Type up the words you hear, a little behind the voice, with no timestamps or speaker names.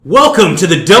Welcome to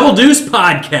the Double Deuce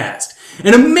Podcast,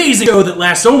 an amazing show that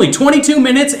lasts only 22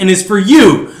 minutes and is for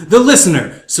you, the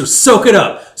listener, so soak it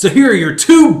up. So here are your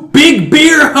two big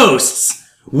beer hosts,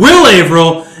 Will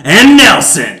Averill and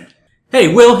Nelson.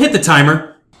 Hey, Will, hit the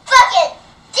timer. Fuck it!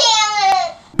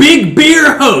 Damn it! Big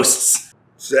beer hosts.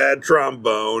 Sad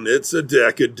trombone, it's a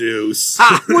deck of deuce.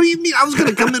 Ha, what do you mean? I was going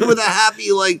to come in with a happy.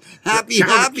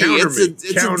 Counter It's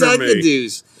a Counter deck me. of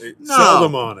deuce. No, Sell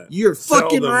them on it. You're Sell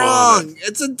fucking them on wrong. it.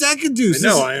 It's a deck of deuce. I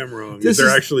know I am wrong. this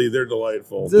They're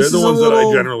delightful. this They're the is a ones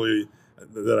little-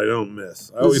 that I don't miss.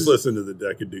 I always listen to the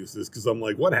deck of deuces because I'm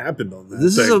like, what happened on that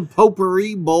This thing? is a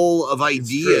potpourri bowl of It's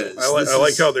ideas. true. I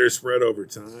like how they're spread over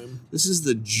time. This is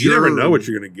the You never know what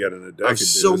you're going to get in a deck of of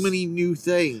deuce. so many new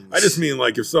things. I just mean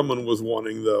like if someone was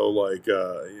wanting though, like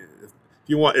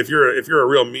if you're a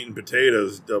real meat and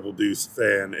potatoes Double Deuce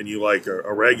fan and you like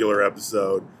a regular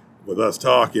episode with us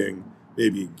talking,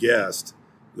 maybe a guest,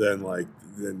 then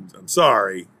I'm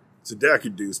sorry, it's a deck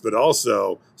of deuce, but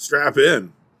also strap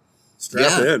in.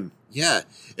 Yeah,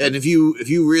 and if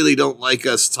you really don't like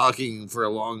us talking for a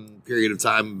long period of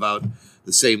time about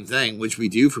the same thing, which we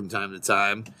do from time to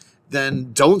time,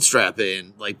 then don't strap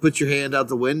in. Like, put your hand out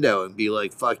the window and be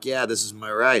like, "Fuck yeah, this is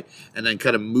my right," and then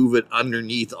kind of move it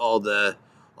underneath all the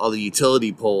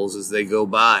utility poles as they go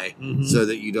by, so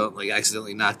that you don't like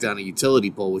accidentally knock down a utility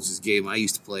pole, which is a game I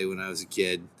used to play when I was a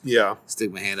kid. Yeah.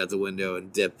 Stick my hand out the window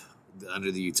and dip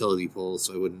under the utility pole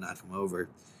so I wouldn't knock them over.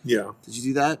 Yeah. Did you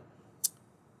do that?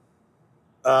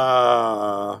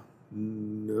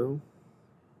 No.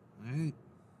 All right.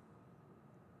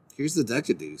 Here's the deck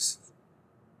of deuce.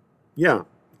 Yeah.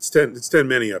 It's 10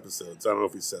 mini episodes. I don't know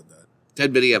if we said that.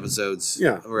 10 mini episodes.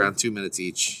 Yeah. Around 2 minutes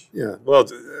each. Yeah. Well,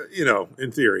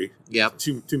 in theory, Yep.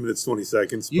 2 minutes 20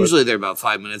 seconds. but- Usually they're about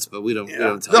 5 minutes, but we don't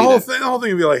tell the you whole that.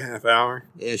 thing would be like half hour,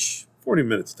 Ish. 40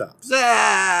 minutes tops.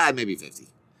 Maybe 50.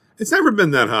 It's never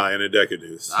been that high in a deck of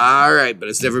deuce. All right, but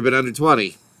it's never been under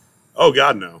 20. Oh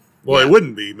God, no. Well, Yeah. it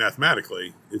wouldn't be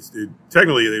mathematically.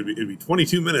 Technically it'd be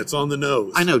 22 minutes on the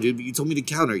nose. I know, dude, but you told me to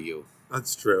counter you.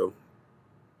 That's true.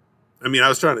 I mean, I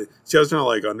was trying to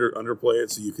like underplay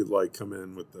it so you could like come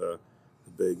in with the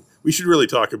big. We should really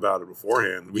talk about it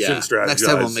beforehand. We shouldn't strategize. Next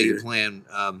time we'll make here. a plan.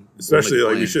 Especially we'll make a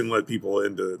like we plan. shouldn't let people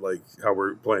into like how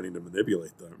we're planning to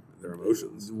manipulate their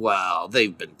emotions. Well,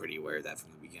 they've been pretty aware of that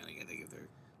from the beginning, I think. If they're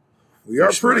We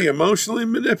are Smart. pretty emotionally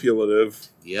manipulative.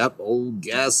 Yep, old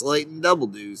gaslight and double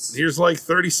deuce. Here's like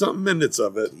 30-something minutes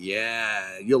of it.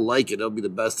 Yeah, you'll like it. It'll be the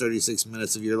best 36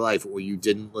 minutes of your life, or you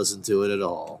didn't listen to it at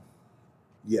all.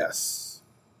 Yes.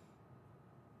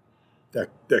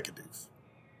 Decadence.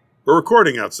 We're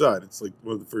recording outside. It's like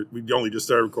one of the first, we only just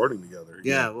started recording together.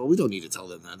 Yeah, well, we don't need to tell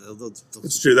them that. They'll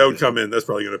It's true. That would come in. That's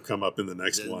probably going to come up in the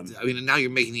next one. I mean, and now you're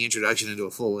making the introduction into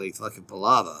a full like fucking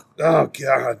palaver. Oh,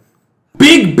 God.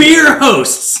 Big beer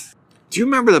hosts. Do you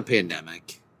remember the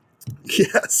pandemic?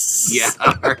 Yes. Yeah.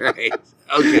 All right.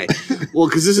 Okay. Well,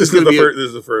 because this This is going to be this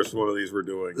is the first one of these we're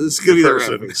doing. this is going to be the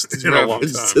person reference, in a long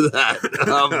reference time. to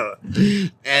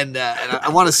that. And I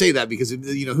want to say that because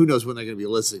who knows when they're going to be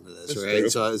listening to this, That's right? true.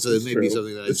 So it may True. be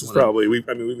something that I This just is want to. probably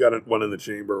we've got one in the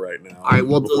chamber right now. All right.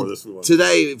 Well, before this one.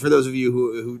 today, for those of you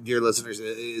who dear listeners,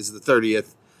 is the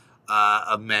 30th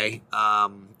of May,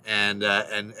 and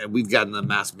we've gotten the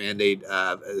mask mandate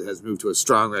has moved to a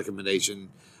strong recommendation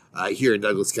here in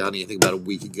Douglas County. I think about a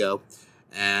week ago,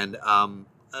 and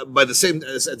at the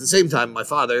same time, my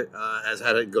father has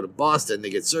had to go to Boston to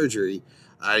get surgery.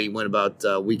 He went about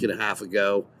a week and a half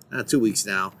ago, 2 weeks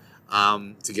now,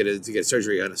 to get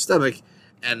surgery on his stomach,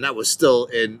 and that was still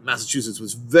in Massachusetts.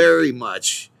 Was very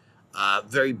much.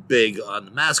 Very big on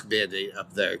the mask mandate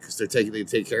up there because they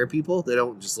take care of people. They're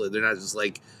not just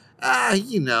like,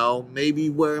 maybe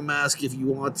wear a mask if you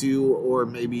want to, or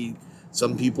maybe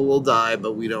some people will die,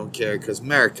 but we don't care because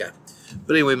America.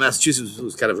 But anyway, Massachusetts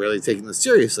was kind of really taking this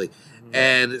seriously.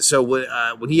 And so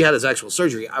when he had his actual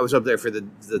surgery, I was up there for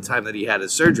the time that he had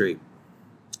his surgery,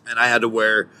 and I had to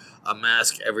wear a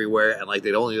mask everywhere, and like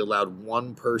they'd only allowed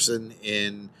one person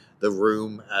in the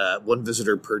room, one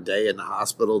visitor per day in the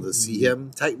hospital to see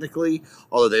him, technically,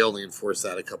 although they only enforced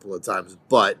that a couple of times.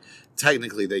 But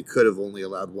technically, they could have only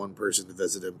allowed one person to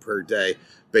visit him per day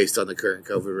based on the current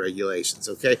COVID regulations,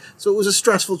 okay? So it was a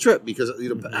stressful trip because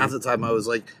half the time I was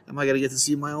like, am I going to get to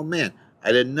see my old man?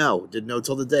 I didn't know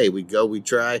till the day. We'd go, we'd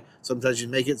try. Sometimes you'd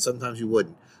make it, sometimes you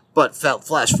wouldn't. But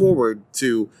flash forward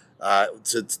to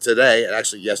today, and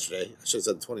actually yesterday, I should have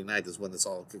said the 29th is when this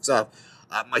all kicks off.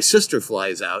 My sister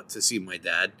flies out to see my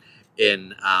dad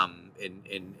in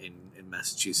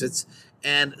Massachusetts,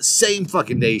 and same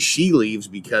fucking day she leaves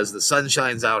because the sun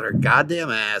shines out her goddamn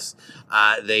ass.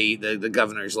 The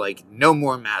governor's like, no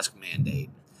more mask mandate.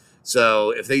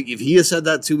 So if he had said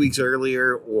that 2 weeks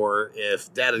earlier, or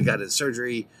if Dad had gotten his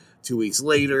surgery 2 weeks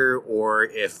later, or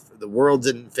if the world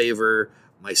didn't favor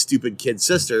my stupid kid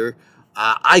sister,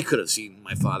 I could have seen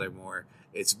my father more.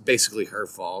 It's basically her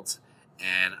fault,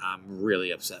 and I'm really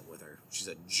upset with her. She's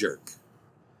a jerk.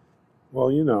 Well,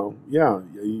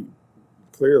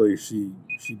 clearly she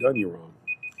done you wrong.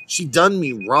 She done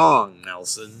me wrong,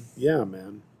 Nelson. Yeah,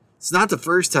 man. It's not the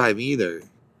first time either.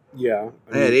 Yeah.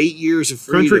 I had 8 years of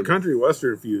freedom. Country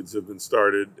western feuds have been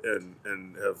started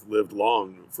and have lived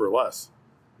long for less.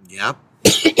 Yep.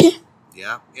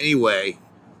 Yeah. Anyway,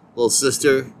 little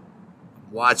sister,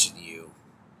 I'm watching you.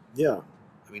 Yeah.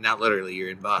 I mean, not literally. You're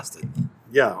in Boston.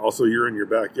 Yeah. Also, you're in your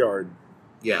backyard.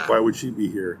 Yeah. Why would she be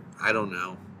here? I don't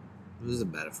know. This is a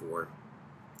metaphor.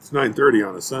 It's 9:30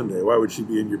 on a Sunday. Why would she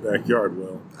be in your backyard,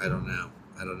 Will? I don't know.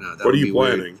 That What would are you be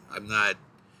weird. planning? I'm not.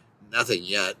 Nothing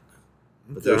yet.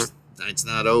 But Okay. night's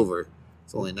not over.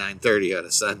 It's only 9:30 on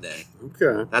a Sunday.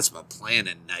 Okay. That's my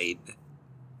planning night.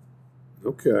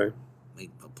 Okay. Make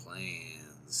my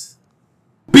plans.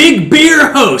 Big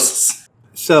Beer hosts.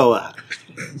 So,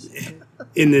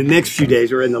 in the next few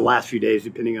days, or in the last few days,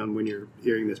 depending on when you're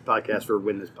hearing this podcast or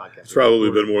when this podcast It's probably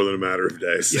been more than a matter of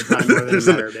days. Yeah, probably more than a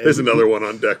matter of days. There's another one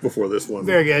on deck before this one.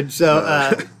 Very good.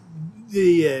 So,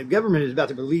 the government is about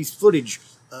to release footage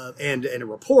and a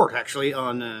report, actually,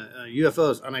 on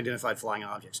UFOs, unidentified flying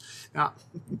objects. Now,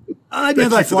 unidentified Thank you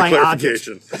for the flying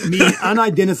objects mean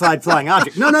unidentified flying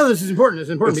objects. No, this is important. It's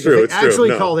important It's because true, they it's true. actually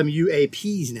No. call them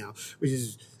UAPs now, which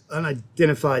is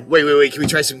unidentified. Wait. Can we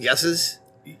try some guesses?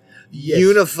 Yes.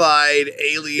 Unified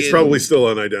alien It's probably still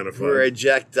unidentified.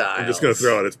 projectiles. I'm just going to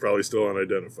throw it. It's probably still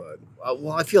unidentified.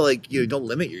 Well, I feel like you don't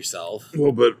limit yourself.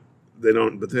 Well, but they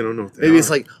don't know. What they Maybe are. it's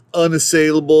like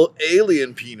unassailable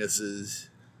alien penises.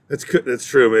 That's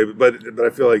true. Maybe, but I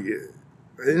feel like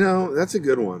that's a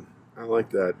good one. I like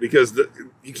that because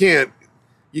you can't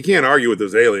argue with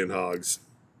those alien hogs.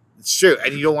 It's true,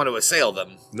 and you don't want to assail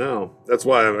them. No, that's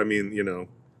why. I mean,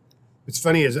 What's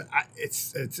funny is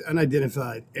it's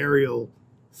unidentified aerial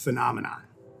phenomenon,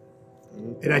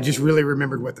 and I just really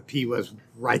remembered what the P was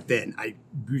right then. I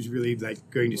was really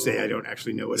going to say I don't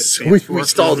actually know what it stands for. We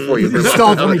stalled for you. We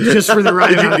stalled for me just for the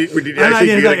right amount. Did you actually get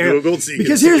Unidentified it aerial- Googled so you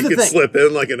because could, here's you the could thing. slip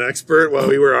in like an expert while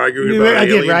we were arguing about I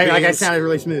did, alien right? Like I beings? sounded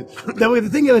really smooth. The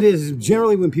thing of it is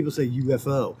generally when people say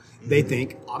UFO, they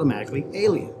think automatically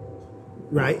alien.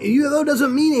 Right? A UFO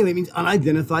doesn't mean alien. It means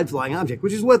unidentified flying object,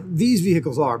 which is what these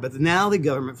vehicles are. But now the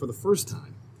government, for the first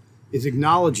time, is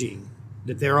acknowledging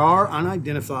that there are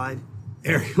unidentified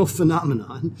aerial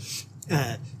phenomenon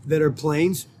that are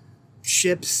planes,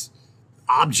 ships,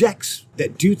 objects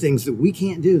that do things that we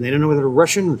can't do. They don't know whether they're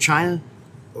Russian or China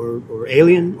or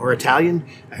alien or Italian.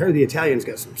 I heard the Italians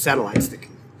got some satellites that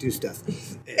can do stuff.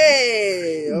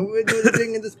 Hey, we're doing the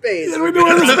thing in the space. We're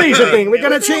doing the space thing. We're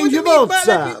going to change your votes.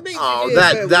 Oh,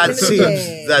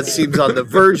 that seems on the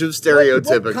verge of What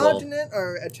stereotypical. continent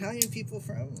are Italian people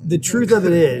from? The truth of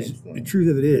it is,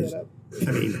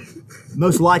 I mean,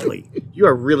 most likely, You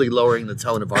are really lowering the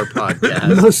tone of our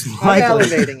podcast. most I'm likely,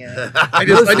 elevating it. I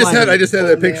just had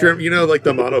that Oh, picture, man. like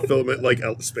the monofilament, like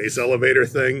space elevator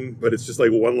thing, but it's just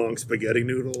like one long spaghetti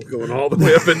noodle going all the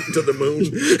way up into the moon.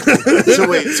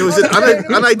 So is it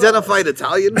unidentified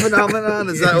Italian phenomenon?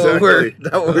 Is that what we're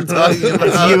talking it's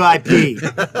about?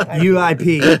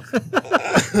 UIP.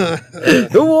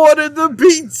 Who ordered the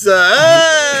pizza?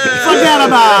 Hey! Forget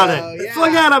about it. Oh, yeah.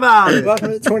 Forget about it.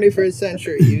 Welcome to the 21st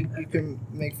century. You can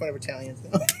make fun of Italians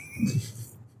now.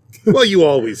 Well, you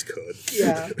always could.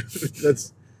 Yeah.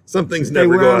 That's some things They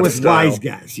never go were out of with style. wise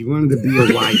guys. You wanted to be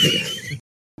a wise guy.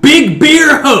 Big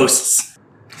Beer hosts.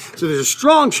 So there's a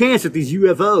strong chance that these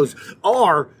UFOs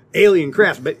are alien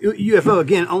crafts, but UFO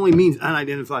again only means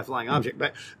unidentified flying object.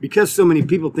 But because so many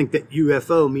people think that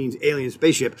UFO means alien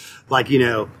spaceship, like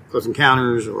Close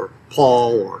Encounters or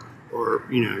Paul or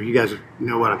you guys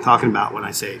know what I'm talking about when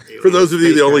I say alien For those of you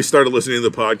that spacecraft. only started listening to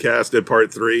the podcast at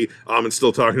part 3, and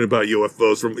still talking about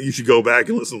UFOs, you should go back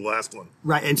and listen to the last one.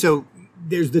 Right, and so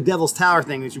there's the Devil's Tower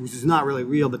thing, which is not really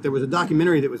real, but there was a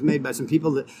documentary that was made by some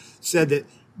people that said that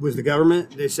was the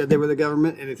government. They said they were the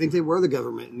government, and I think they were the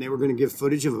government, and they were going to give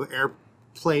footage of an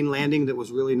airplane landing that was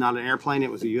really not an airplane,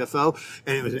 it was a UFO,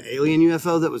 and it was an alien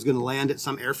UFO that was going to land at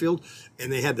some airfield,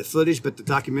 and they had the footage, but the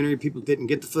documentary people didn't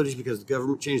get the footage because the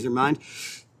government changed their mind.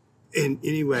 And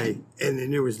anyway, and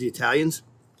then there was the Italians.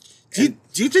 Do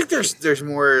you think there's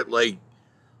more like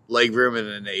leg room in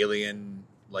an alien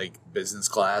like business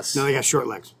class? No, they got short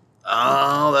legs.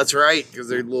 Oh, that's right, because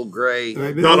they're a little gray.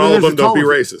 Right, but Not then all of there's them. a Don't be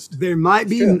tolerance. racist. There might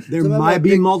be True. there Some of them might have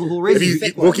be big- multiple If races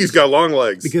Thick Wookiee's got long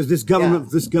legs. because this government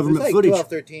There's like footage 12,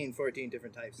 13, 14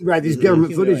 different types. right these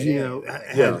government Humanoid,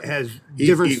 footage Yeah. has He-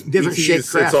 different he- shaped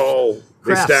crafts. It's all they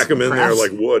Crafts. stack them in there Crafts.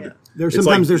 like wood. Yeah. There's It's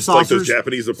sometimes like, there's it's like those saucers.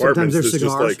 Japanese Sometimes apartments. there's It's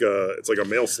just cigars. like it's like a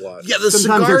mail slot. Yeah, the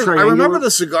Sometimes they're cigars. I remember triangular.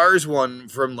 the cigars one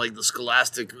from like the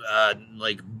Scholastic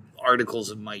like articles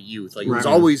of my youth. Like it was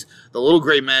Right. always the little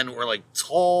gray men were like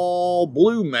tall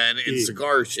blue men in Yeah.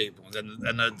 cigar shaped ones,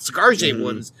 and the cigar shaped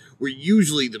ones were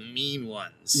usually the mean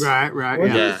ones. Right, Or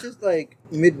yeah. it's just like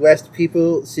Midwest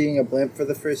people seeing a blimp for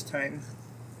the first time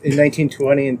in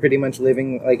 1920 and pretty much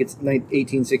living like it's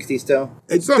 1860 still.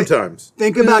 Sometimes.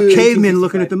 Think about Ooh, cavemen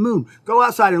looking 1865. at the moon. Go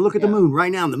outside and look at the Yeah. moon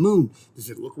right now. The moon,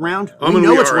 does it look round? I mean, we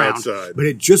know we it's are round, outside. but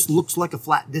it just looks like a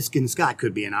flat disc in the sky.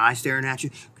 Could be an eye staring at you.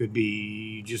 Could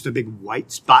be just a big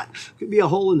white spot. Could be a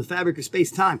hole in the fabric of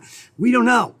space-time. We don't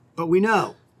know, but we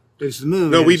know it's the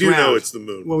moon. No, and we it's do round. know it's the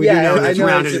moon. Well, we Yeah, do know I it's know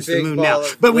round it's and a it's the big moon ball now.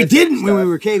 of But we liquid didn't when we stuff.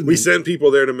 were cavemen. We send people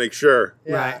there to make sure.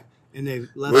 Yeah. Right. And they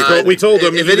left. We told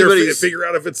them if either anybody's- figure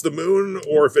out if it's the moon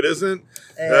or if it isn't,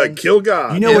 And- kill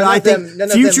God. You know Yeah, what none I of them- think? none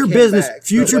of them Future came business, back.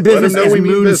 future Let them business know is we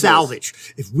mean moon business. salvage.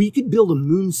 If we could build a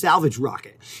moon salvage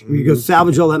rocket, we could go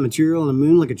salvage all that material on the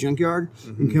moon like a junkyard,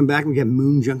 and come back and we get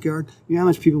moon junkyard. You know how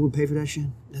much people would pay for that shit?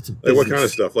 That's a Like business. what kind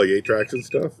of stuff? Like 8-tracks and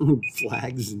stuff?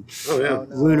 Flags and Oh, yeah.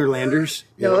 lunar landers.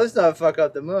 No, let's not fuck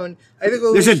up the moon. I think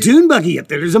what There's we a should- dune buggy up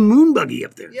there. There's a moon buggy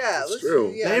up there. Yeah, let's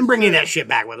true. Yeah, They didn't bring any of that shit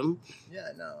back with them. Yeah,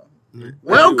 no.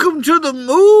 Welcome to the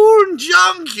moon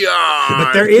junkyard.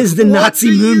 But there is the What Nazi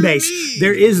do moon you base. mean?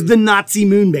 There is the Nazi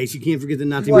moon base. You can't forget the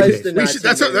Nazi moon Was base. the We Nazi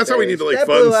should- that's how we need to, like, that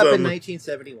fund blew up in some-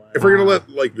 1971. If we're gonna let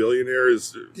like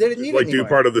billionaires They didn't need like it do anymore.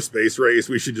 part of the space race,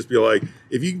 we should just be like,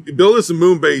 if you build us a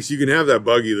moon base, you can have that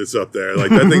buggy that's up there. Like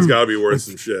that thing's got to be worth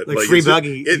some shit. like free it's,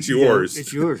 buggy. It's Yeah, yours.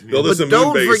 it's yours, man. Build us But a moon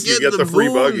don't base, forget you get the free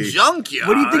moon buggy. junkyard.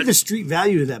 What do you think the street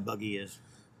value of that buggy is?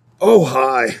 Oh,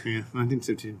 hi, Yeah, I think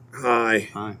so too. hi.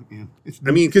 Yeah. It's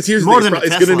I mean, because here's the More thing, than a it's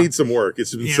going to Tesla. need some work.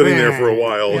 It's been Yeah, sitting there right, for a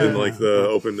while yeah. in like the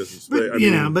openness of space. But, I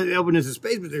mean, but openness of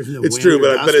space, but there's no it's wind true, or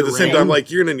but dust at or the same rain. time,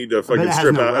 like you're gonna need to bet it fucking has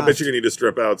strip no out. I bet rust. you're gonna need to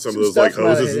strip out some Some of those like stuff's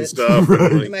not hoses in and it. stuff. There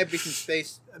and, like, might be some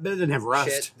space I bet it doesn't have rust.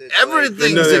 shit. that's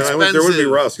Everything's no, expensive. there wouldn't be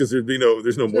rust because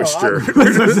there's no moisture. Like,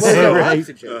 well, no, Right.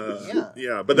 oxygen. Yeah.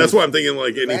 Yeah, but that's why I'm thinking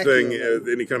like anything, Vacuum.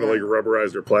 any kind of like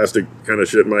rubberized or plastic kind of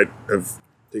shit might have.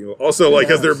 Also, like,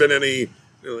 has there been any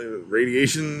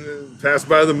radiation passed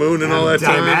by the moon and all that I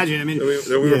time? imagine. I mean,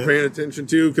 that we yeah. were paying attention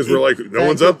to because we're like, no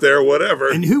one's up there, whatever.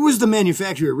 And who was the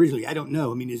manufacturer originally? I don't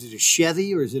know. I mean, is it a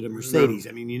Chevy or is it a Mercedes?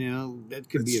 I mean, you know, that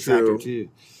could be a That's factor true. too.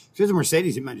 If it's a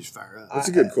Mercedes, it might just fire up. That's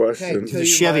a good question. Can I tell The you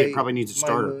Chevy my- probably needs a my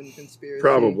starter. moon conspiracy?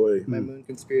 Probably. My moon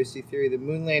conspiracy theory. The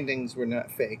moon landings were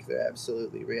not fake. They're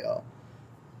absolutely real.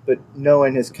 But no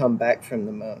one has come back from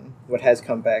the moon. What has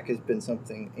come back has been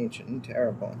something ancient and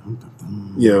terrible.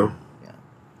 Yeah.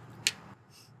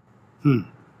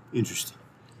 Interesting.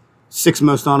 6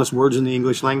 most honest words in the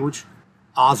English language.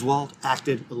 Oswald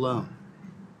acted alone.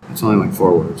 It's only like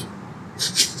 4 words.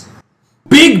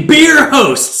 Big Beer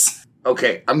hosts.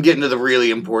 Okay, I'm getting to the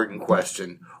really important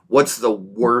question. What's the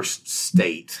worst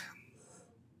state?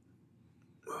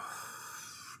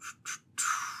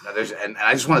 Now and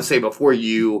I just want to say before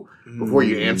you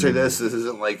answer this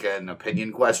isn't like an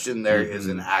opinion question. There's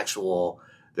an actual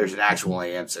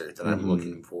answer that I'm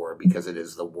looking for because it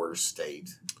is the worst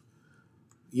state.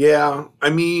 Yeah, I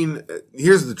mean,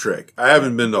 here's the trick. I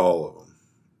haven't been to all of them.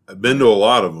 I've been to a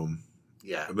lot of them.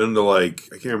 Yeah, I've been to like,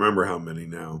 I can't remember how many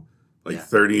now. Like Yeah.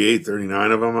 38,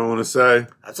 39 of them, I want to say.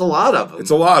 that's a lot of them. It's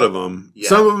a lot of them. Yeah.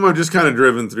 Some of them I've just kind of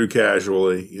driven through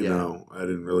casually. You Yeah. know, I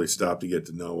didn't really stop to get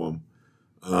to know them.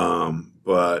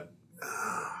 But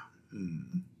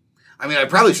I mean, I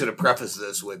probably should have prefaced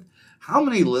this with, how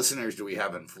many listeners do we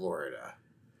have in Florida?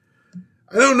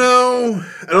 I don't know.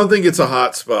 I don't think it's a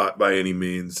hot spot by any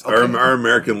means. Okay. Our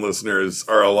American listeners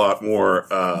are a lot more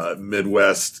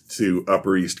Midwest to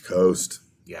Upper East Coast.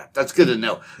 Yeah, that's good to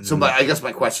know. So I guess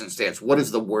my question stands. What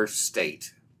is the worst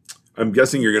state? I'm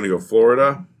guessing you're going to go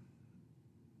Florida.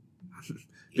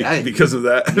 Yeah, Because of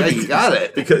that. yeah, you got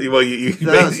it. Because well, you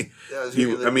That was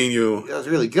really, I mean, you that was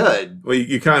really good. well,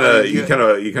 you kind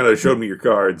of showed me your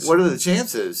cards. What are the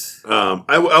chances?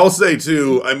 I'll say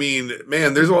too. I mean,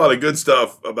 man, there's a lot of good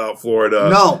stuff about Florida.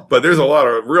 No. but there's a lot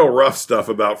of real rough stuff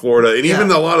about Florida, and even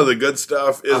Yeah. a lot of the good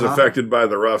stuff is Uh-huh. affected by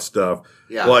the rough stuff.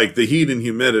 Yeah. Like the heat and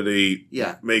humidity.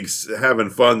 Yeah. makes having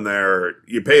fun there.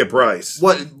 You pay a price.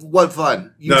 What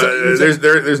fun? You No, t-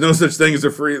 there's no such thing as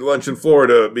a free lunch in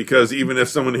Florida because even if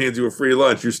someone hands you a free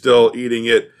lunch, you're still eating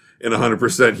it in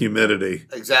 100% humidity.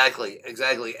 Exactly.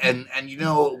 And you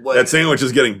know what? That sandwich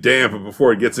is getting damp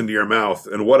before it gets into your mouth.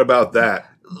 And what about that?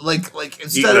 Like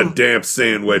Eating a damp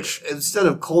sandwich. instead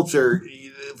of culture,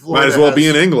 Might as well be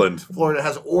in England. Florida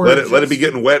has oranges. Let it be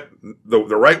getting wet the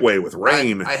right way with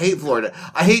rain. I hate Florida.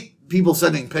 I hate people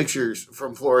sending pictures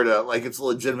from Florida like it's a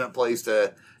legitimate place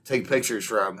to take pictures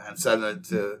from and send it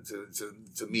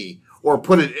to me, or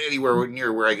put it anywhere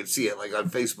near where I could see it, like on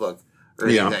Facebook or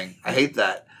anything. I hate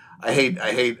that. I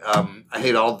hate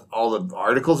all the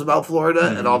articles about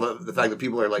Florida and all the fact that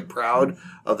people are like proud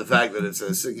of the fact that it's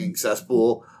a sinking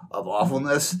cesspool of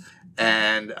awfulness.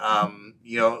 And I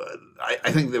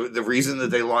think the reason that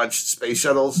they launched space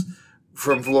shuttles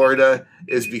from Florida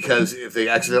is because if they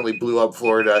accidentally blew up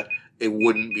Florida, it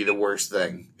wouldn't be the worst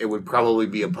thing. It would probably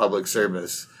be a public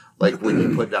service, like when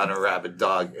you put down a rabid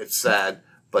dog. It's sad,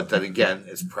 but then again,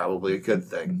 it's probably a good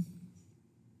thing.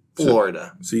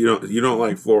 Florida. So you don't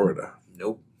like Florida?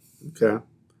 Nope. Okay.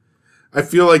 I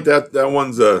feel like that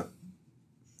one's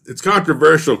it's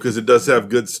controversial because it does have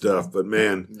good stuff, but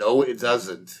man, No, it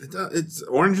doesn't. it's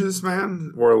oranges,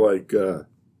 man, or like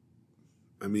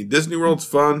Disney World's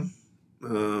fun.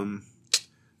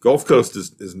 Gulf Coast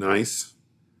is nice.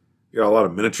 You got a lot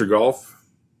of miniature golf.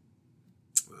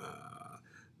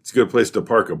 It's a good place to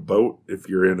park a boat if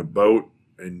you're in a boat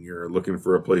and you're looking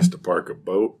for a place to park a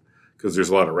boat, because there's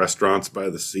a lot of restaurants by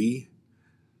the sea,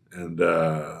 and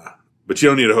but you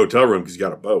don't need a hotel room because you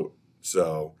got a boat,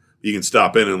 so you can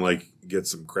stop in and like get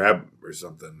some crab or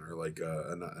something, or like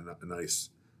a nice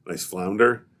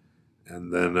flounder,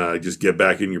 and then just get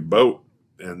back in your boat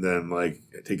and then like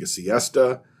take a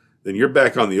siesta. Then you're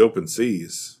back on the open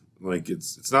seas. Like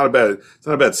it's not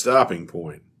a bad stopping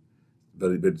point,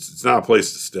 but it's not a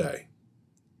place to stay.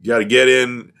 You got to get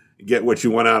in, get what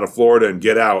you want out of Florida, and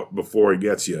get out before it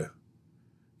gets you.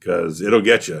 Because it'll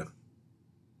get you.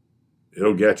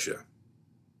 It'll get you.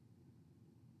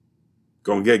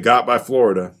 Gonna get got by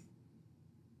Florida.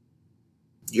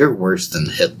 You're worse than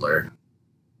Hitler.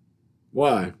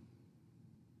 Why?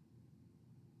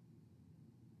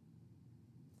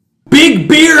 Big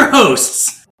Beer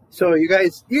hosts. So you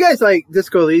guys like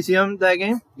Disco Elysium, that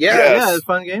game? Yeah, it's a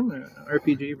fun game.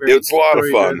 RPG. Very It's a lot of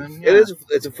fun. story-driven, It is.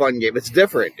 It's a fun game. It's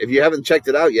different. If you haven't checked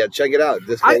it out yet, check it out.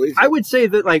 Disco Elysium. I would say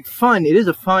that like fun. It is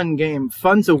a fun game.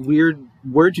 Fun's a weird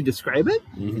word to describe it.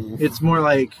 It's more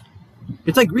like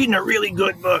it's like reading a really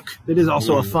good book that is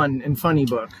also a fun and funny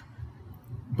book,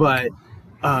 but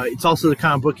it's also the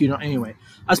kind of book you don't. Anyway,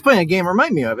 I was playing a game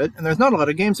remind me of it, and there's not a lot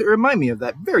of games that remind me of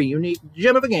that very unique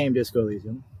gem of a game, Disco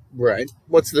Elysium. Right.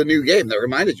 What's the new game that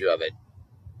reminded you of it?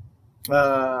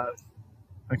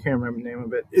 I can't remember the name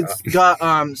of it. It's got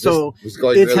so It was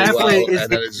going it's really halfway- well, it's-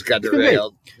 and then it just got it's been great.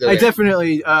 derailed. I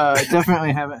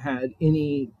definitely haven't had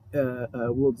any.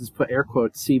 We'll just put air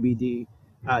quotes CBD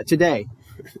today.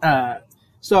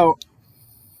 So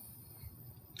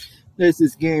there's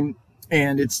this game,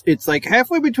 and it's like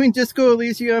halfway between Disco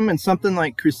Elysium and something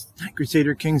like not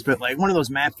Crusader Kings, but like one of those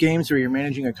map games where you're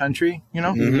managing a country, you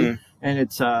know. Mm-hmm. And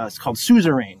it's called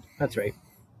Suzerain. That's right,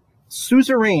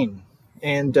 Suzerain.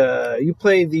 And you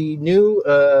play the new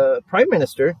prime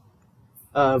minister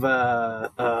of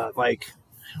like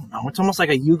I don't know, it's almost like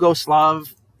a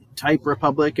Yugoslav type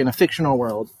republic in a fictional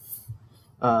world,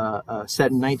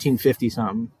 set in 1950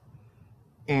 something.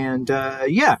 And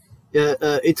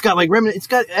it's got like it's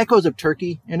got echoes of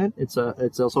Turkey in it. It's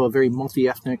also a very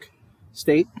multi-ethnic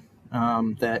state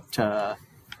that.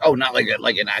 Oh, not like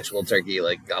an actual turkey,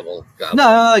 like gobble gobble. No,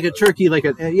 not like a turkey, like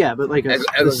a but like a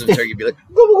Echoes of turkey be like.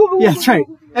 yeah, that's right.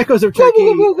 Echoes of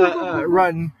Turkey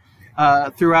run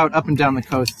throughout up and down the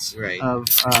coasts. Right. Of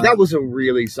That was a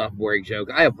really sophomoric joke.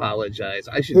 I apologize.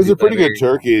 I should. It was do a pretty better. good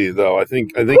turkey, though. I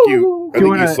think you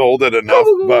wanna- sold it enough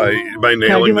by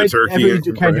nailing the turkey.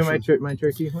 Can I do my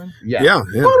turkey one? Yeah. Yeah,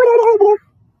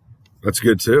 that's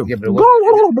good too. Yeah, but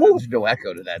there's no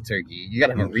echo to that turkey. You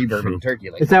gotta have a reverb in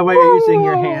turkey. Like Is that why you're using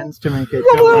your hands to make it?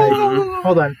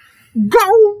 Hold on.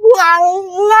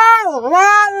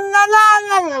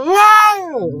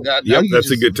 Yep, that's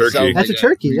a good turkey. That's a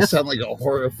turkey. You That's sound like a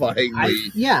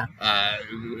horrifyingly yeah,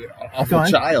 Go awful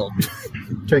on. child.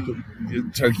 turkey.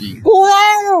 Turkey.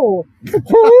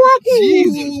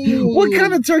 Jesus. What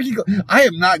kind of turkey? I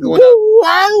am not going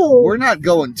out. We're not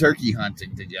going turkey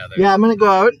hunting together. Yeah, I'm gonna go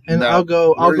out and No, I'll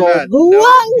go. we're not.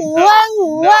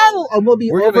 No. And we'll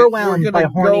be We're overwhelmed gonna by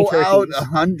horny go out turkeys.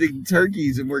 hunting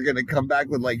turkeys, and we're gonna come back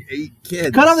with like 8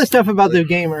 kids. Cut all the stuff about the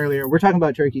game earlier. We're talking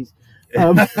about turkeys.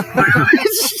 I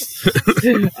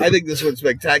think this one's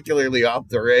spectacularly off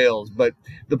the rails, but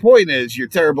the point is you're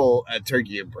terrible at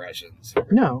turkey impressions.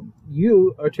 No,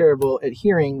 you are terrible at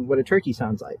hearing what a turkey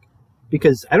sounds like.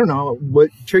 because I don't know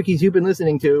what turkeys you've been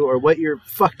listening to or what your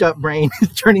fucked up brain is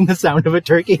turning the sound of a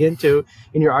turkey into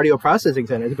in your audio processing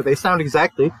centers, but they sound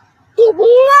exactly.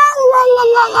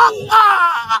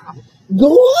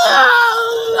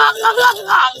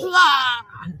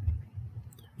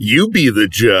 You be the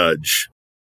judge.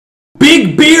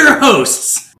 Big Beer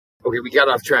hosts. Okay, we got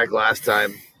off track last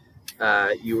time.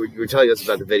 You were telling us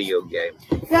about the video game.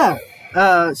 Yeah,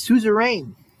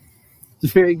 Suzerain.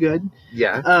 It's very good.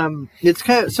 Yeah. It's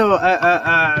kind of so.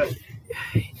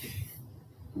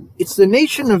 It's the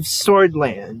nation of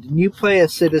Swordland, and you play a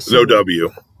citizen. No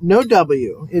W. No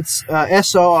W. It's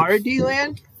SORD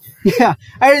land. Yeah,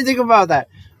 I didn't think about that.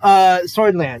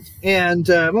 Swordland, and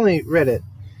I've only read it.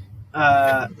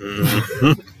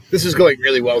 This is going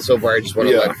really well so far. I just want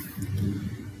to let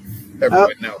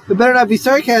everyone know. It better not be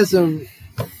sarcasm,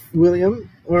 William,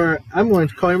 or I'm going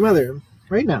to call your mother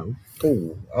right now.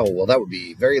 Oh, well, that would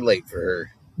be very late for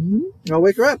her. Mm-hmm. I'll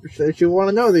wake her up so that she'll want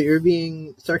to know that you're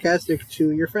being sarcastic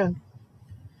to your friend.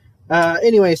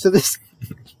 Anyway, so this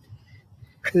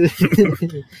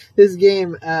this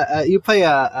game, you play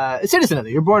a citizen.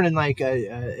 You're born in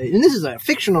and this is a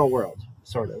fictional world,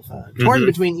 sort of torn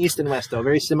between East and West, though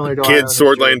very similar to Kids,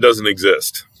 Swordland doesn't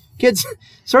exist. Kids,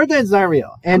 Swordland's not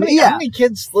real, and how many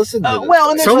kids listen to this?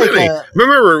 Well, and there's So many.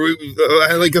 Remember,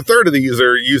 like a third of these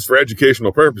are used for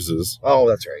educational purposes. Oh,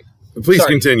 that's right. Please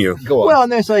continue. Go on. Well,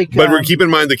 and there's But keep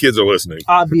in mind the kids are listening.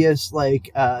 obvious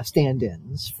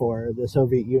stand-ins for the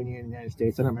Soviet Union and the United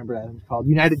States. I don't remember what it's called.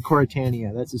 United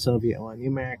Coritania, that's the Soviet one. The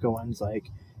American one's like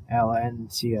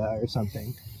Alancia or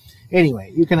something.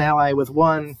 Anyway, you can ally with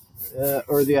one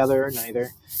or the other or neither.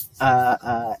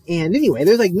 And anyway,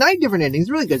 there's 9 different endings.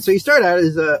 Really good. So you start out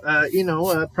as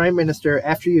a prime minister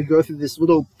after you go through this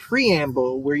little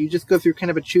preamble where you just go through kind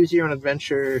of a choose your own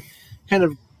adventure, kind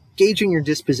of gauging your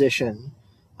disposition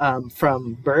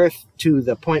from birth to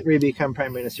the point where you become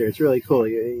prime minister. It's really cool.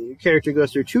 Your character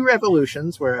goes through 2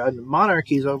 revolutions where a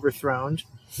monarchy is overthrown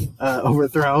while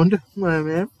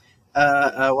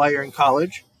you're in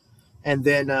college. And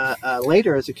then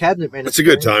later, as a cabinet minister... It's a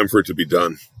good time for it to be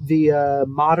done. The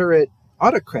moderate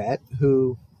autocrat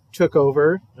who took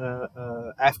over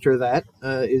after that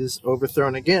is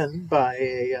overthrown again by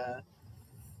a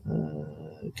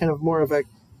kind of more of a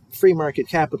free market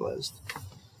capitalist.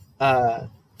 So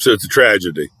it's a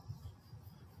tragedy.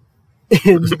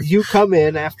 And you come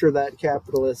in after that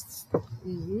capitalist's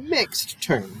mixed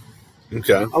turn.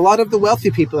 Okay. A lot of the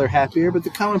wealthy people are happier, but the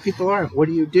common people aren't. What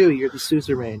do? You're the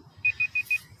suzerain.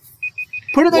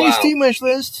 Put it on your Steam wish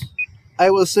list. I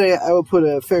will say I will put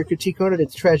a fair critique on it.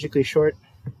 It's tragically short.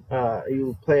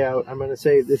 You play out, I'm going to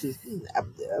say this is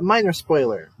a minor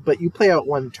spoiler, but you play out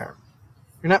 1 term.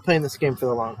 You're not playing this game for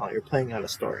the long haul. You're playing out a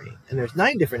story. And there's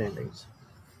 9 different endings.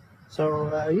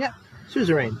 So, yeah,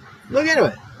 Suzerain. Look into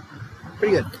it.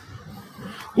 Pretty good.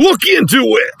 Look into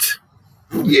it.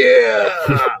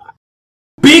 Yeah.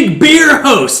 Big Beer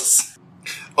hosts.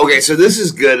 Okay, so this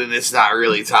is good, and it's not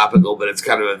really topical, but it's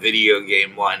kind of a video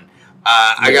game one.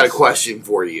 I got a question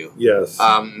for you. Yes.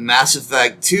 Mass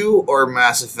Effect 2 or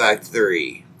Mass Effect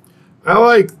 3?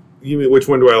 You mean which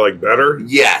one do I like better?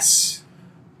 Yes.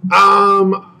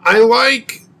 I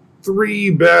like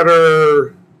 3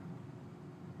 better.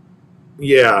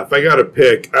 Yeah, if I got to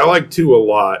pick, I like 2 a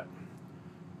lot.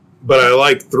 But I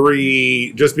like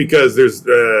 3 just because there's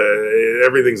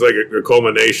everything's like a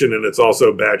culmination, and it's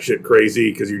also batshit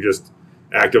crazy because you're just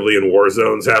actively in war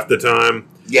zones half the time.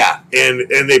 Yeah, and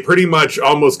they pretty much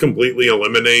almost completely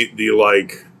eliminate the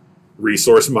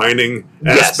resource mining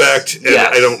aspect, and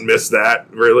I don't miss that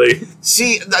really.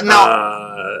 See,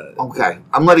 okay,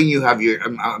 I'm letting you have your.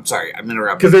 I'm sorry, I'm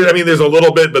interrupting. Because there's a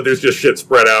little bit, but there's just shit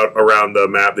spread out around the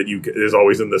map that is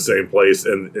always in the same place,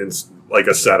 and like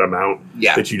a set amount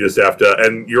that you just have to.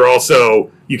 And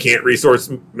you can't resource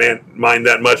mine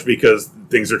that much because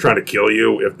things are trying to kill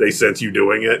you if they sense you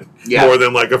doing it more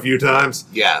than a few times.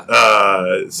 Yeah.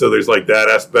 So there's that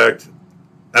aspect.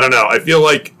 I don't know. I feel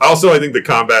I think the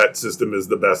combat system is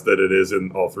the best that it is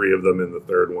in all 3 of them. In the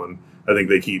 3rd one, I think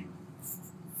they keep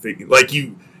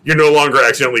you're no longer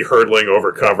accidentally hurdling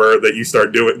over cover that you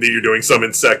start doing that you're doing some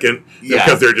in second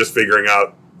because they're just figuring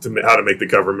out how to make the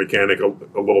cover mechanic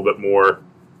a little bit more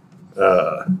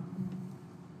I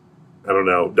don't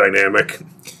know, dynamic.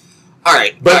 All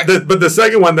right, but the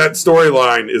second one, that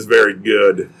storyline is very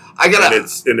good. And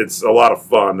it's a lot of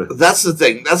fun. That's the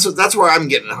thing. That's where I'm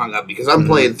getting hung up because I'm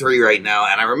playing 3 right now,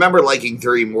 and I remember liking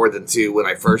 3 more than 2 when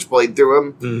I first played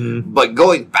through them. But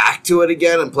going back to it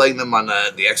again and playing them on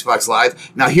the Xbox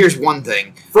Live. Now, here's one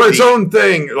thing for its own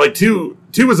thing. 2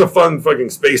 is a fun fucking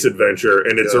space adventure,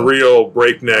 and it's a real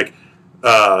breakneck.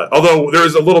 Although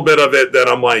there's a little bit of it that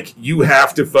I'm like, you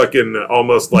have to fucking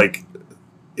almost like,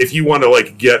 if you want to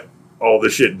like get all the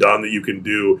shit done that you can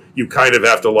do, you kind of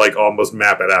have to like almost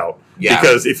map it out. Yeah.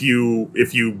 Because if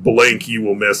you blink, you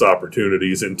will miss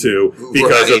opportunities into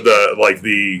because of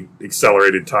the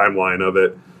accelerated timeline of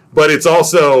it. But it's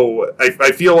also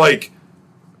I feel like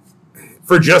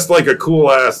for just like a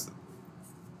cool ass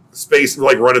space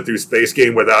like running through space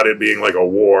game without it being like a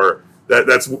war.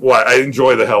 That's why I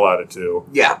enjoy the hell out of 2.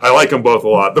 Yeah. I like them both a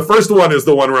lot. The first one is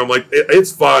the one where I'm like,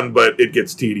 it's fun, but it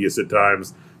gets tedious at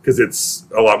times because it's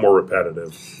a lot more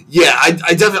repetitive. Yeah,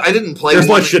 I didn't play. There's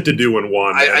one. less shit to do in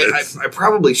one. I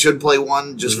probably should play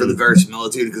one just for the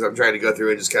verisimilitude because I'm trying to go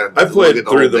through and just kind of. I played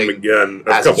through them again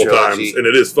a couple times, and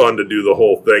it is fun to do the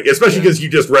whole thing, especially because you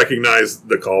just recognize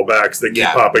the callbacks that keep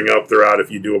popping up throughout if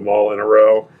you do them all in a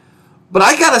row. But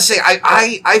I gotta say,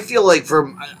 I feel like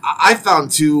I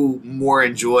found 2 more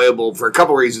enjoyable for a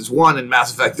couple reasons. One, in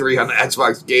Mass Effect 3 on the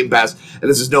Xbox Game Pass, and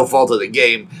this is no fault of the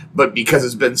game, but because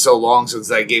it's been so long since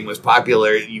that game was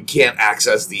popular, you can't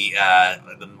access the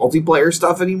multiplayer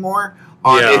stuff anymore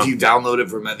if you download it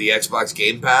from the Xbox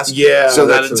Game Pass. Yeah. So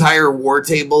that entire war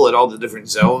table and all the different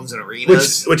zones and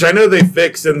arenas. Which I know they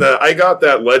fixed I got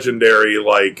that legendary,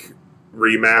 like,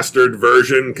 remastered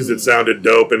version because it sounded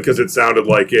dope and because it sounded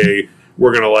like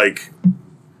we're gonna like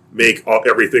make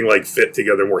everything like fit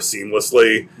together more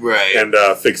seamlessly, right? And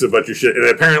fix a bunch of shit. And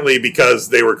apparently, because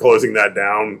they were closing that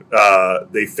down,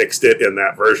 they fixed it in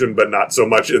that version, but not so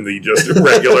much in the just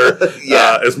regular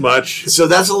as much. So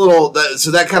that's a little.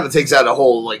 So that kind of takes out a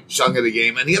whole like chunk of the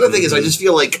game. And the other thing is, I just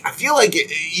feel like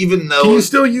even though can you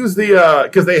still use the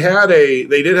because they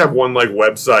did have one like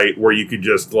website where you could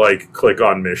just like click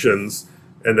on missions.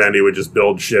 And then it would just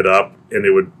build shit up, and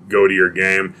it would go to your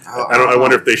game. I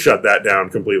wonder if they shut that down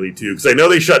completely too, because I know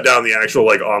they shut down the actual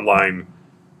like online,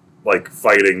 like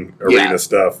fighting arena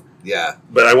stuff. Yeah.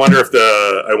 But I wonder if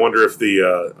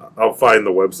I'll find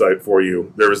the website for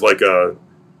you. There was like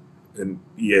an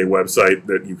EA website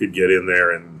that you could get in there,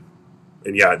 and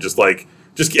just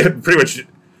get pretty much.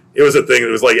 It was a thing. It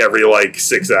was like every like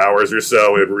 6 hours or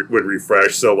so it would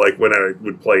refresh. So like when I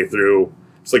would play through.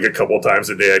 It's like a couple times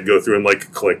a day I'd go through and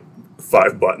like click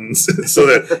 5 buttons so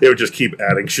that it would just keep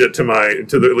adding shit at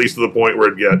least to the point where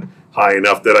it'd get high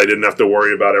enough that I didn't have to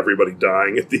worry about everybody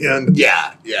dying at the end.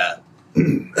 Yeah.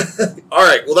 All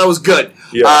right. Well, that was good.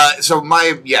 Yeah.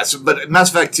 But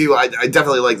Mass Effect 2, I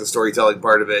definitely like the storytelling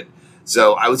part of it.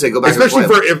 So I would say go back. Especially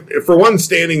for one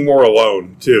standing more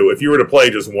alone too. If you were to play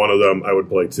just one of them, I would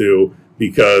play 2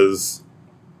 because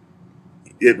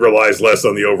it relies less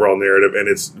on the overall narrative, and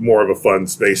it's more of a fun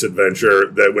space adventure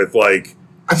that with like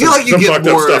I feel like you some get fucked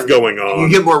more up stuff going on. You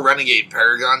get more Renegade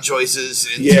Paragon choices.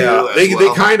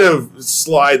 They kind of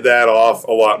slide that off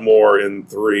a lot more in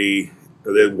 3.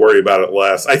 They worry about it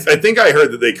less. I think I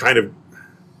heard that they kind of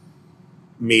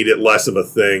made it less of a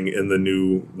thing in the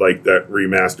new like that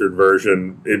remastered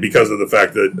version, and because of the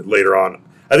fact that later on,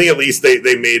 I think at least they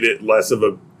made it less of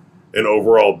an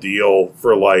overall deal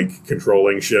for like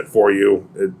controlling shit for you.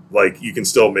 Like you can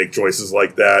still make choices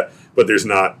like that, but there's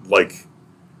not like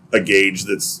a gauge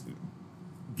that's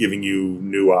giving you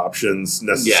new options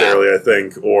necessarily. I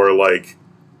think, or like,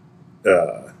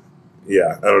 I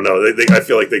don't know. I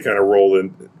feel like they kind of roll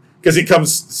in because it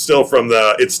comes still from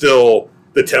the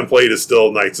template is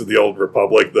still Knights of the Old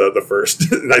Republic, the first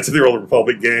Knights of the Old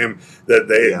Republic game that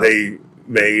they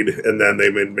made, and then they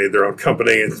made their own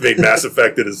company and made Mass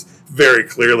Effect. It is very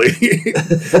clearly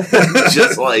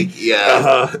just like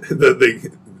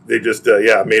they just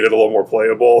made it a little more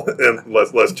playable and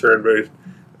less turn based,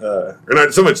 or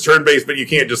not so much turn based, but you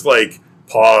can't just like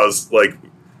pause, like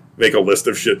make a list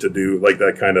of shit to do, like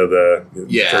that kind of the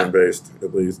turn based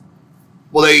at least.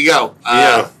 Well, there you go.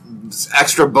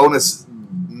 Extra bonus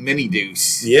mini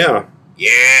deuce. Yeah,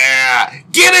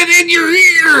 get it in your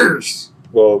ears.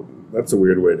 Well, that's a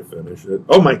weird way to finish it.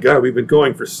 Oh my god, we've been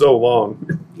going for so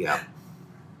long. Yeah.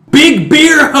 Big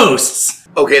Beer hosts.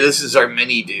 Okay, this is our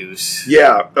mini deuce.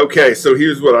 Yeah. Okay. So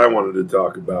here's what I wanted to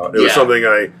talk about. It was something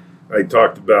I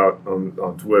talked about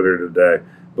on Twitter today,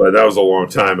 but that was a long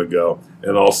time ago.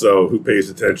 And also, who pays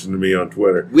attention to me on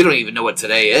Twitter? We don't even know what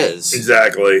today is.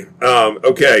 Exactly.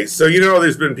 Okay. So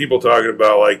there's been people talking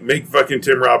about like make fucking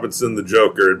Tim Robinson the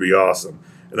Joker. It'd be awesome.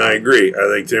 And I agree. I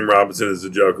think Tim Robinson as the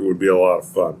Joker would be a lot of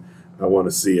fun. I want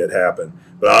to see it happen.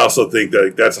 But I also think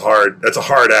that that's hard. That's a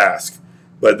hard ask.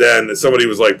 But then somebody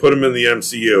was like, put him in the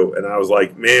MCU. And I was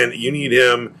like, man, you need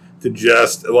him to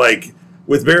just, like,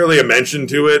 with barely a mention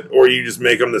to it, or you just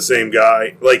make him the same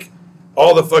guy. Like,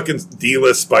 all the fucking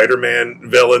D-list Spider-Man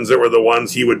villains that were the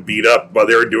ones he would beat up while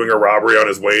they were doing a robbery on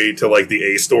his way to, like, the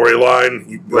A storyline.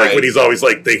 Like, Right. when he's always,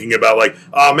 like, thinking about, like,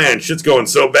 oh, man, shit's going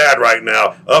so bad right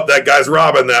now. Oh, that guy's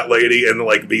robbing that lady, and,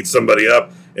 like, beats somebody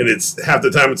up. And it's half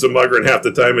the time it's a mugger, and half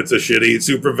the time it's a shitty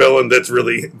supervillain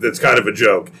that's kind of a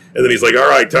joke. And then he's like, all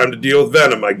right, time to deal with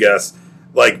Venom, I guess.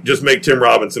 Like, just make Tim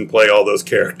Robinson play all those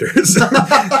characters.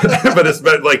 But it's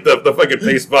been like the fucking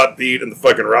Pacebot Pete and the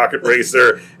fucking Rocket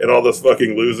Racer and all those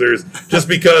fucking losers. Just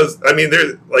because, I mean,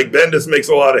 there's like Bendis makes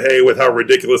a lot of hay with how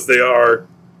ridiculous they are,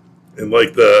 and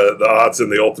like the aughts in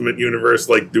the Ultimate Universe,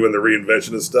 like doing the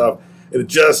reinvention and stuff. And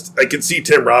I could see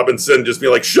Tim Robinson just be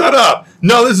like, shut up!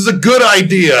 No, this is a good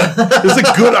idea! This is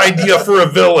a good idea for a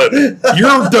villain!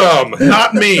 You're dumb,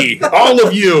 not me! All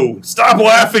of you! Stop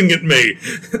laughing at me!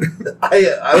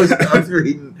 I was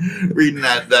reading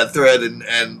that thread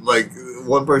and like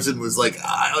one person was like,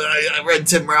 I read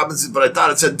Tim Robinson, but I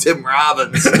thought it said Tim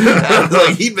Robbins. And I was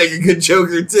like, he'd make a good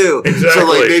Joker too. Exactly. So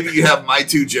like maybe you have my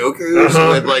two Jokers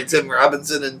with like Tim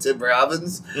Robinson and Tim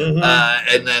Robbins,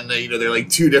 and then they're like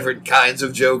two different kinds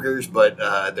of Jokers, but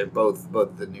they're both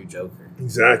the new Joker.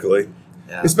 Exactly.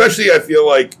 Yeah. Especially, I feel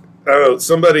like, I don't know,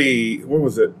 somebody, what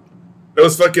was it? It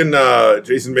was fucking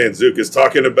Jason Van Zukas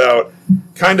talking about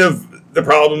kind of the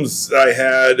problems I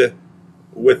had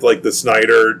with like the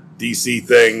Snyder DC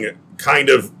thing kind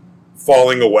of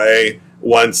falling away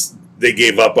once they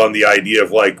gave up on the idea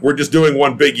of like, we're just doing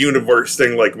one big universe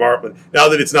thing like Marvel. Now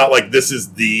that it's not like this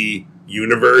is the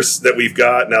universe that we've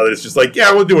got, now that it's just like,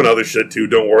 yeah, we're doing other shit too,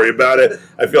 don't worry about it.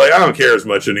 I feel like I don't care as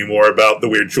much anymore about the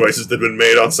weird choices that have been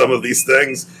made on some of these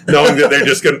things, knowing that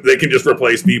they can just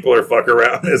replace people or fuck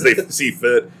around as they see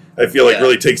fit. I feel like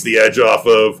really takes the edge off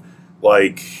of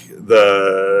like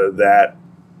that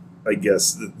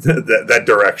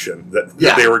direction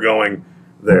that they were going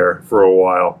there for a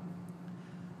while.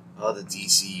 Oh, the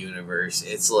DC universe.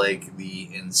 It's like the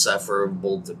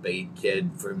insufferable debate kid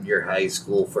from your high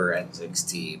school forensics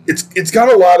team. It's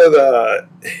got a lot of the...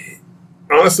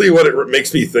 Honestly, what it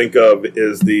makes me think of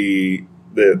is the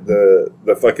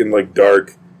fucking, like,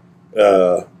 dark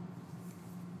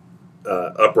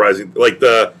uprising. Like,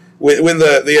 when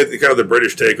they had kind of the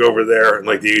British takeover there in,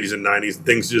 like, the 80s and 90s,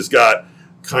 things just got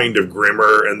kind of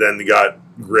grimmer, and then they got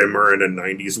grimmer in a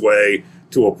 90s way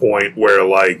to a point where,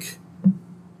 like...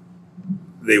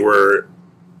 they were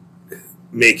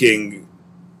making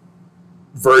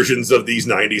versions of these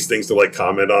 90s things to like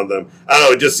comment on them. I don't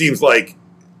know, it just seems like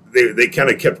they kind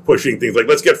of kept pushing things like,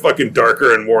 let's get fucking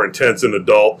darker and more intense and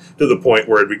adult to the point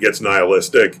where it gets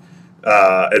nihilistic.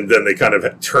 And then they kind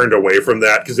of turned away from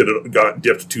that because it had got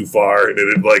dipped too far and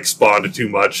it had like spawned too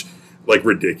much like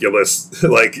ridiculous,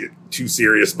 like too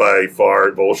serious by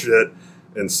far bullshit.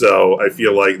 And so I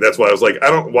feel like that's why I was like,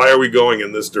 why are we going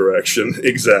in this direction?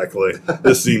 Exactly.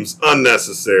 This seems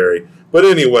unnecessary. But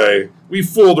anyway, we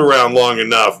fooled around long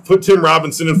enough. Put Tim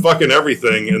Robinson in fucking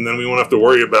everything, and then we won't have to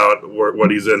worry about what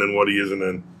he's in and what he isn't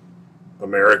in.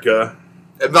 America.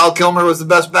 And Val Kilmer was the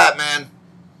best Batman.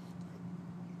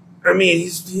 I mean,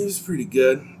 he was pretty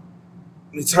good.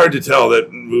 It's hard to tell.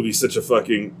 That movie's such a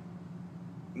fucking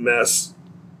mess.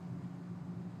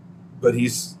 But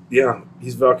he's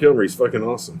Val Kilmer. He's fucking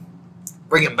awesome.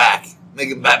 Bring him back. Make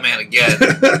him Batman again.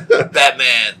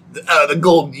 Batman. The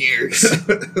golden years.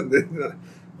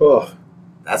 Oh.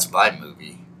 That's my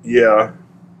movie. Yeah.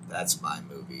 That's my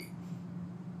movie.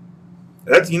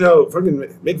 That's,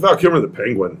 fucking make Val Kilmer the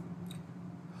Penguin.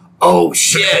 Oh,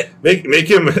 shit. Make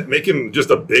him just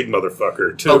a big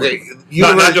motherfucker, too. Okay.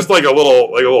 Not just like a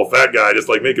little fat guy, just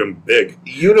like make him big.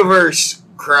 Universe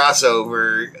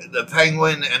crossover, the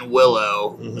Penguin and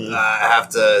Willow have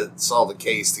to solve a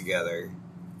case together.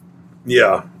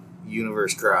 Yeah.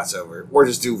 Universe crossover. Or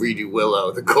just redo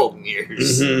Willow, the golden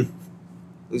years. Mm-hmm.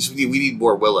 We need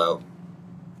more Willow.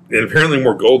 And apparently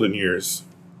more golden years.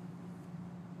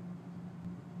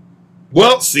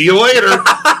 Well, see you later.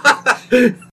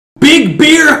 Big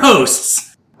Beer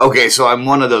hosts. Okay, so I'm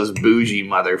one of those bougie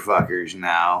motherfuckers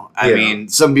now. I mean,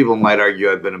 some people might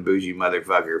argue I've been a bougie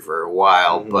motherfucker for a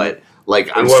while, but like,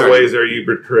 in what ways are you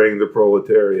betraying the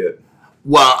proletariat?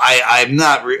 Well, I'm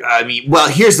not. Well,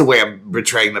 here's the way I'm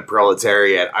betraying the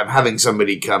proletariat. I'm having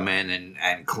somebody come in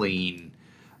and clean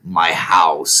my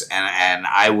house, and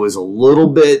I was a little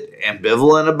bit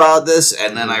ambivalent about this,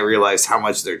 and then I realized how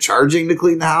much they're charging to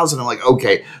clean the house, and I'm like,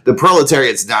 okay, the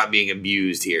proletariat's not being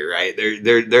abused here, right?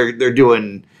 They're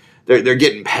doing. They're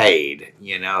getting paid,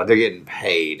 they're getting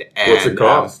paid. And, what's it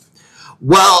cost?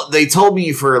 Well, they told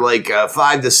me for like a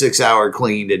 5 to 6 hour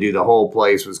clean to do the whole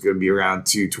place was going to be around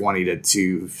 $220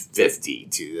 to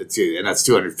 $250 and that's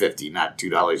 $250, not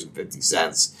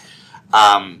 $2.50.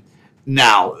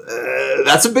 Now,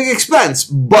 that's a big expense,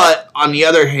 but on the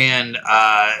other hand,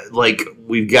 like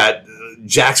we've got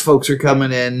Jack's folks are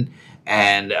coming in,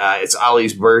 and it's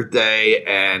Ollie's birthday,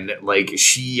 and like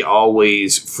she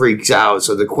always freaks out.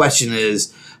 So the question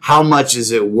is, how much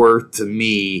is it worth to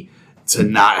me to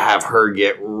not have her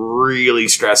get really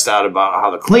stressed out about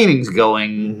how the cleaning's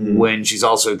going when she's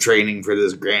also training for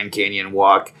this Grand Canyon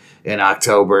walk in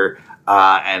October?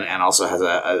 And also has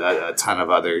a ton of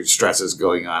other stresses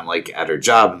going on, like at her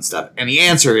job and stuff. And the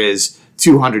answer is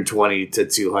 $220 to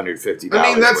 $250.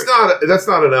 I mean, that's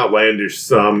not an outlandish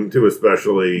sum to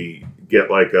especially get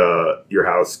like your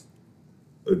house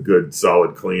a good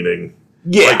solid cleaning.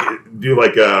 Yeah, like, do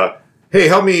like a hey,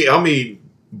 help me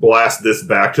blast this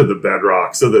back to the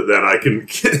bedrock so that then I can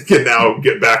now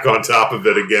get back on top of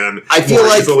it again. I feel more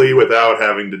like easily without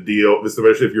having to deal,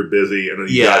 especially if you're busy and then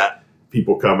you got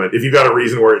people coming. If you got a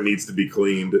reason where it needs to be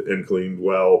cleaned and cleaned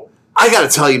well. I gotta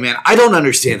tell you, man, I don't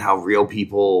understand how real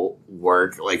people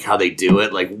work, like how they do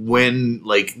it. Like when,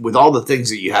 like with all the things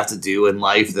that you have to do in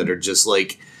life that are just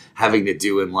like having to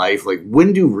do in life, like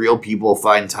when do real people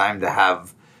find time to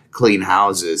have clean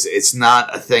houses? It's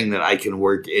not a thing that I can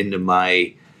work into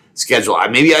my schedule.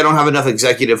 Maybe I don't have enough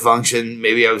executive function.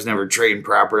 Maybe I was never trained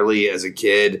properly as a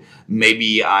kid.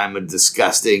 Maybe I'm a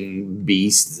disgusting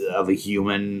beast of a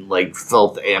human, like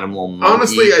filth animal monkey.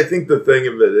 Honestly, I think the thing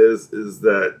of it is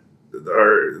that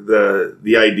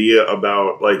the idea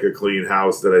about like a clean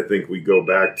house that I think we go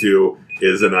back to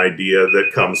is an idea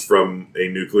that comes from a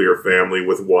nuclear family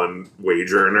with one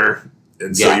wage earner.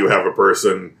 And so you have a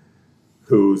person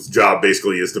whose job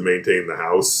basically is to maintain the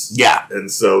house. Yeah. And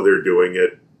so they're doing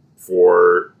it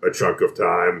for a chunk of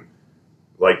time,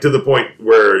 like to the point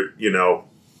where, you know,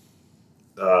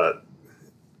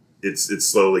 it's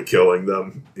slowly killing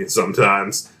them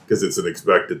sometimes because it's an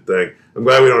expected thing. I'm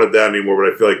glad we don't have that anymore,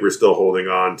 but I feel like we're still holding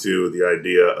on to the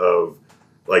idea of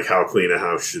like how clean a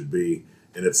house should be.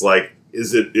 And it's like,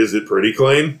 is it pretty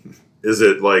clean? Is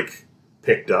it like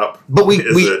picked up? But we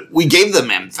gave them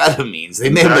amphetamines. They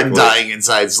may have been dying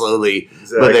inside slowly,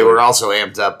 but they were also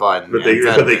amped up on but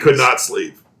they could not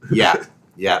sleep. Yeah.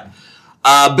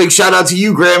 Big shout out to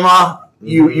you, Grandma.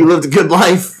 You lived a good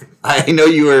life. I know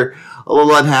you were a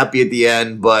little unhappy at the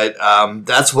end, but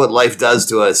that's what life does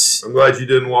to us. I'm glad you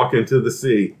didn't walk into the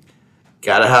sea.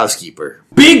 Got a housekeeper.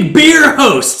 Big Beer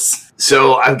hosts.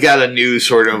 So I've got a new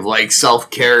sort of like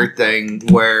self-care thing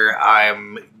where I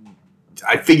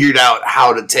figured out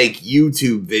how to take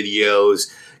YouTube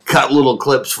videos, cut little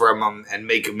clips from them, and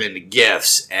make them into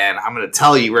GIFs. And I'm going to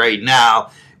tell you right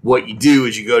now, what you do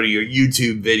is you go to your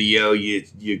YouTube video,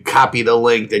 you copy the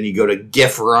link, then you go to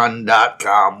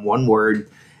gifrun.com, one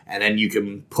word, and then you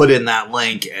can put in that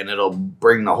link and it'll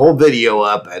bring the whole video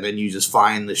up, and then you just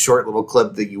find the short little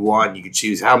clip that you want. You can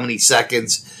choose how many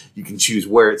seconds, you can choose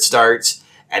where it starts,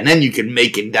 and then you can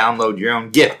make and download your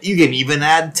own GIF. You can even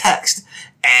add text.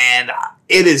 And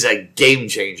it is a game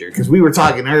changer because we were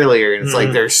talking earlier, and it's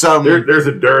like there's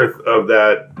a dearth of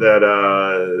that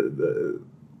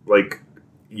like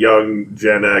young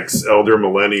Gen X, elder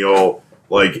millennial,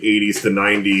 like 80s to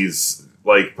 90s,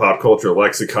 like pop culture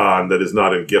lexicon that is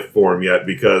not in GIF form yet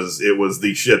because it was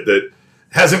the shit that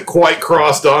hasn't quite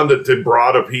crossed on to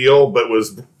broad appeal, but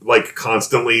was like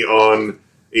constantly on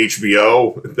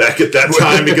HBO back at that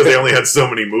time because they only had so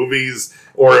many movies,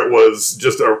 or it was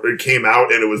just it came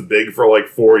out and it was big for like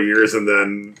 4 years and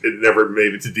then it never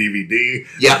made it to DVD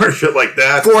or shit like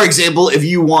that. For example, if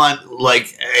you want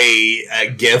like a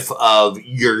GIF of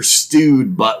your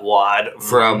stewed butt wad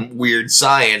from Weird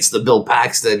Science, the Bill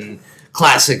Paxton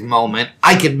classic moment,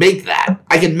 I can make that.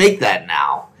 I can make that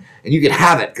now. And you can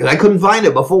have it, because I couldn't find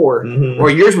it before. Or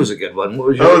yours was a good one. What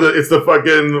was yours? It's the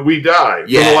fucking We Die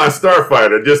from The Last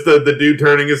Starfighter. Just the dude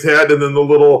turning his head, and then the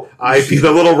little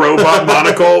robot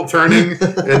monocle turning,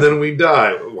 and then We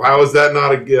Die. How is that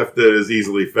not a GIF that is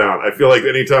easily found? I feel like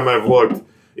anytime I've looked,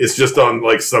 it's just on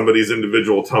like somebody's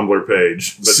individual Tumblr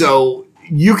page. But so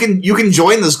you can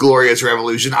join this glorious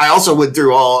revolution. I also went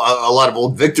through a lot of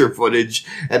old Victor footage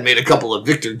and made a couple of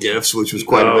Victor GIFs, which was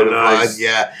quite a bit of fun.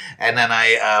 Yeah, and then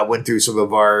I went through some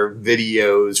of our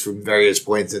videos from various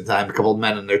points in time. A couple of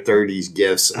men in their 30s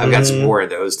GIFs. I've got some more of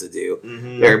those to do.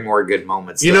 There are more good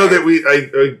moments. You know that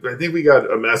I think we got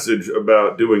a message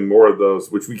about doing more of those,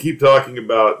 which we keep talking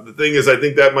about. The thing is, I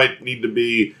think that might need to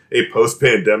be a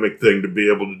post-pandemic thing to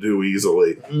be able to do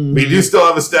easily. We do still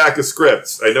have a stack of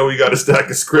scripts. I know we got a stack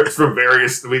of scripts from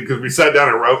various, because we sat down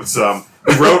and wrote some.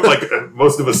 We wrote like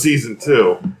most of a season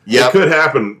 2. Yep. It could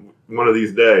happen one of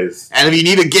these days. And if you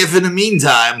need a GIF in the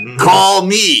meantime, call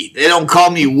me. They don't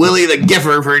call me Willie the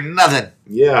Giffer for nothing.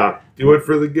 Yeah, do it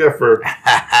for the Giffer.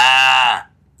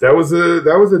 That was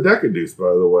a deck of deuce,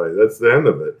 by the way. That's the end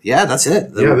of it. Yeah, that's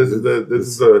it. Yeah, this is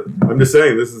the. I'm just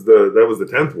saying, that was the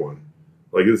 10th one.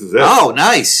 Like, this is it. Oh,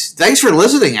 nice. Thanks for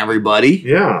listening, everybody.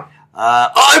 Yeah.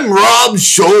 I'm Rob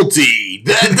Schulte.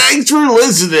 Thanks for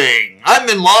listening. I'm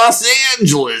in Los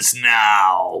Angeles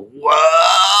now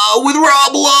with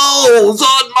Rob Lowe's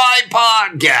on my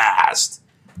podcast.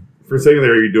 For a second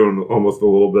there, you're doing almost a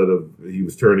little bit of. He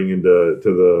was turning into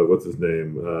the what's his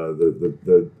name,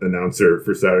 the announcer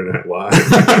for Saturday Night Live.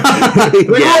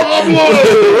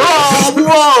 Rob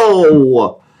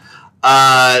Lowe.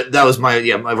 That was my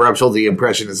Rob Schulte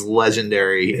impression is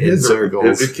legendary in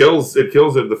circles. It kills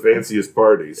at the fanciest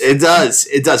parties. It does.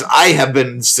 I have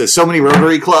been to so many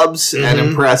Rotary clubs and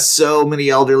impressed so many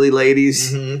elderly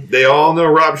ladies. They all know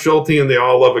Rob Schulte and they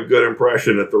all love a good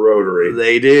impression at the Rotary.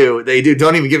 They do.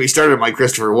 Don't even get me started on my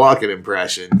Christopher Walken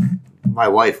impression. My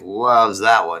wife loves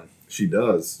that one. She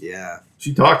does. Yeah.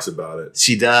 She talks about it.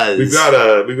 She does. We've got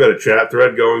a chat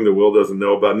thread going that Will doesn't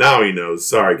know about. Now he knows.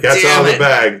 Sorry, cat's out of the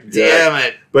bag. Damn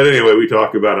it! But anyway, we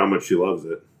talk about how much she loves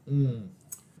it. When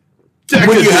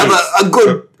you have a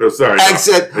good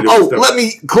accent. Let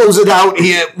me close it out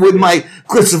here with my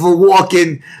Christopher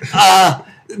Walken,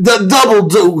 the double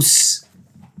deuce.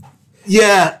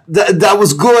 Yeah, that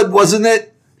was good, wasn't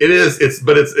it? It is.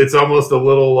 It's almost a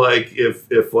little like if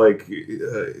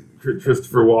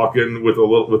Christopher Walken with a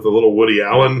little Woody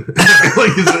Allen,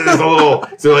 like is a little,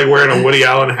 so like wearing a Woody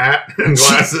Allen hat and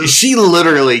glasses. She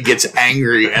literally gets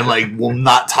angry and like will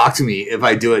not talk to me if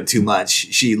I do it too much.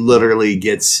 She literally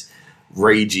gets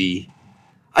ragey.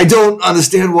 I don't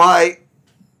understand why.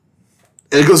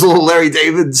 And it goes a little Larry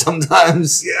David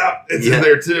sometimes. Yeah, it's in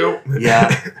there too.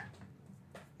 Yeah.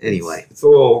 Anyway, it's a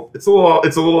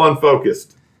little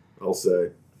unfocused, I'll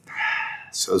say.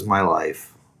 So's my life.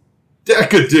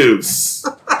 Deck of deuce.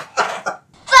 Fucking damn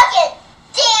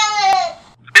it!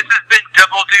 This has been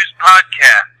Double Deuce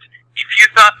Podcast. If you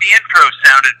thought the intro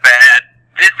sounded bad,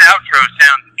 this outro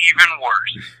sounds even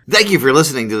worse. Thank you for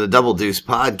listening to the Double Deuce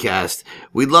Podcast.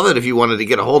 We'd love it if you wanted to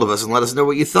get a hold of us and let us know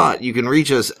what you thought. You can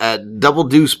reach us at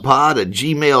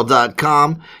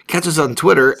doubledeucepod@gmail.com. Catch us on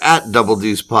Twitter at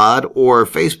doubledeucepod or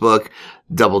Facebook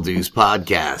Double Deuce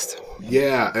Podcast.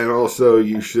 Yeah, and also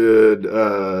you should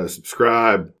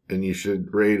subscribe and you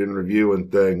should rate and review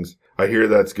and things. I hear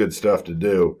that's good stuff to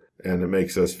do, and it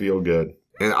makes us feel good.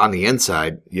 And on the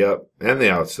inside. Yep, and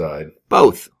the outside.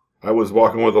 Both. I was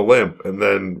walking with a limp, and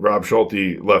then Rob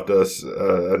Schulte left us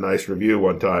a nice review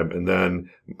one time, and then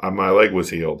my leg was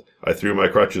healed. I threw my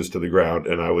crutches to the ground,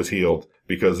 and I was healed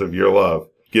because of your love.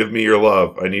 Give me your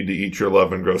love. I need to eat your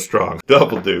love and grow strong.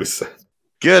 Double deuce.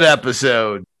 Good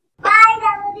episode.